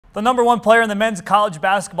The #1 player in the men's college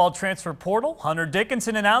basketball transfer portal, Hunter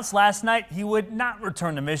Dickinson, announced last night he would not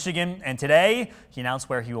return to Michigan, and today he announced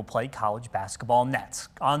where he will play college basketball next.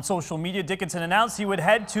 On social media, Dickinson announced he would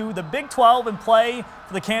head to the Big 12 and play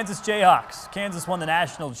for the Kansas Jayhawks. Kansas won the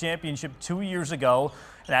national championship 2 years ago,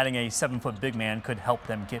 and adding a 7-foot big man could help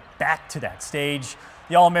them get back to that stage.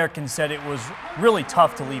 The All-American said it was really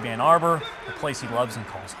tough to leave Ann Arbor, the place he loves and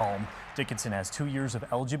calls home. Dickinson has 2 years of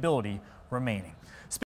eligibility remaining.